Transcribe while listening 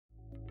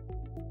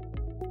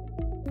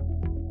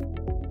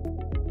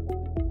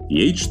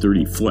The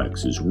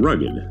H30FLEX is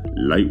rugged,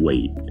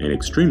 lightweight, and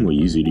extremely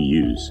easy to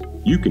use.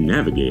 You can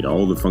navigate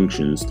all the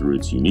functions through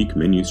its unique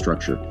menu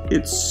structure.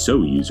 It's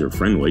so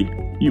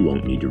user-friendly, you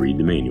won't need to read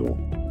the manual.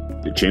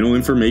 The channel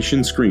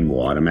information screen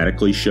will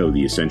automatically show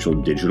the essential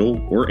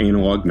digital or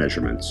analog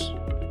measurements: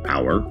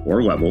 power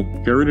or level,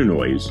 carrier to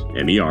noise,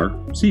 MER,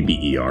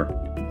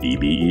 CBER,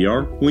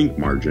 VBER, link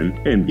margin,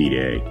 and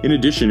V-to-A. In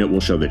addition, it will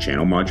show the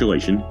channel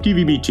modulation,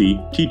 DVB-T,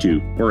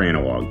 T2, or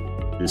analog.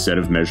 This set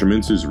of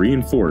measurements is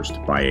reinforced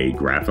by a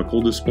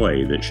graphical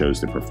display that shows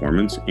the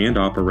performance and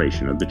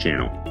operation of the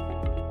channel.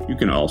 You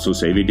can also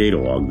save a data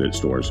log that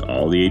stores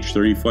all the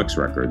H30FLEX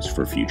records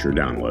for future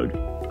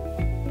download.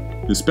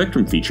 The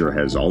Spectrum feature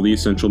has all the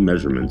essential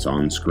measurements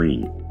on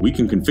screen. We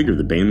can configure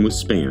the bandwidth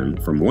span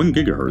from 1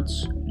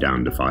 GHz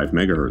down to 5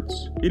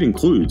 MHz. It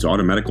includes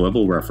automatic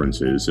level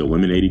references,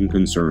 eliminating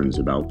concerns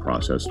about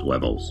processed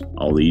levels.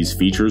 All these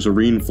features are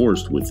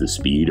reinforced with the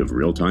speed of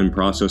real-time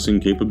processing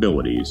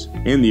capabilities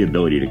and the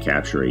ability to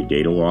capture a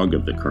data log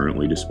of the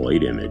currently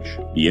displayed image.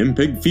 The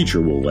MPEG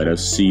feature will let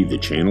us see the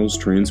channel's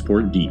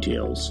transport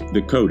details,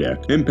 the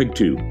codec, MPEG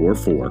 2 or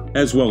 4,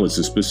 as well as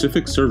the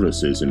specific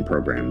services and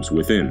programs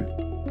within.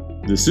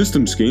 The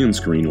system scan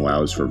screen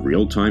allows for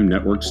real-time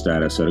network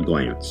status at a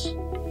glance.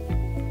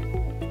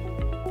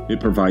 It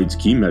provides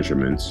key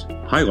measurements,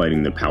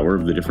 highlighting the power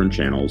of the different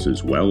channels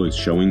as well as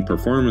showing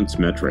performance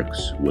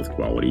metrics with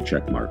quality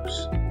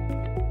checkmarks.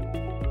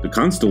 The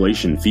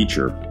constellation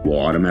feature will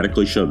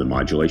automatically show the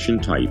modulation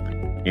type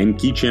and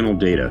key channel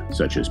data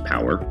such as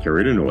power,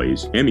 carrier to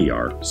noise,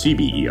 MER,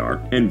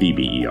 CBER, and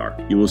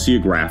VBER. You will see a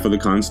graph of the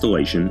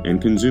constellation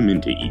and can zoom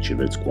into each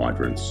of its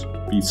quadrants.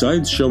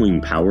 Besides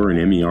showing power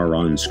and MER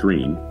on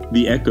screen,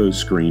 the echo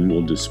screen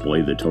will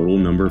display the total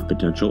number of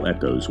potential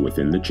echoes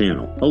within the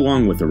channel,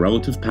 along with the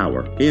relative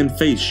power and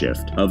phase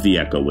shift of the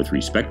echo with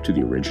respect to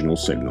the original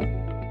signal.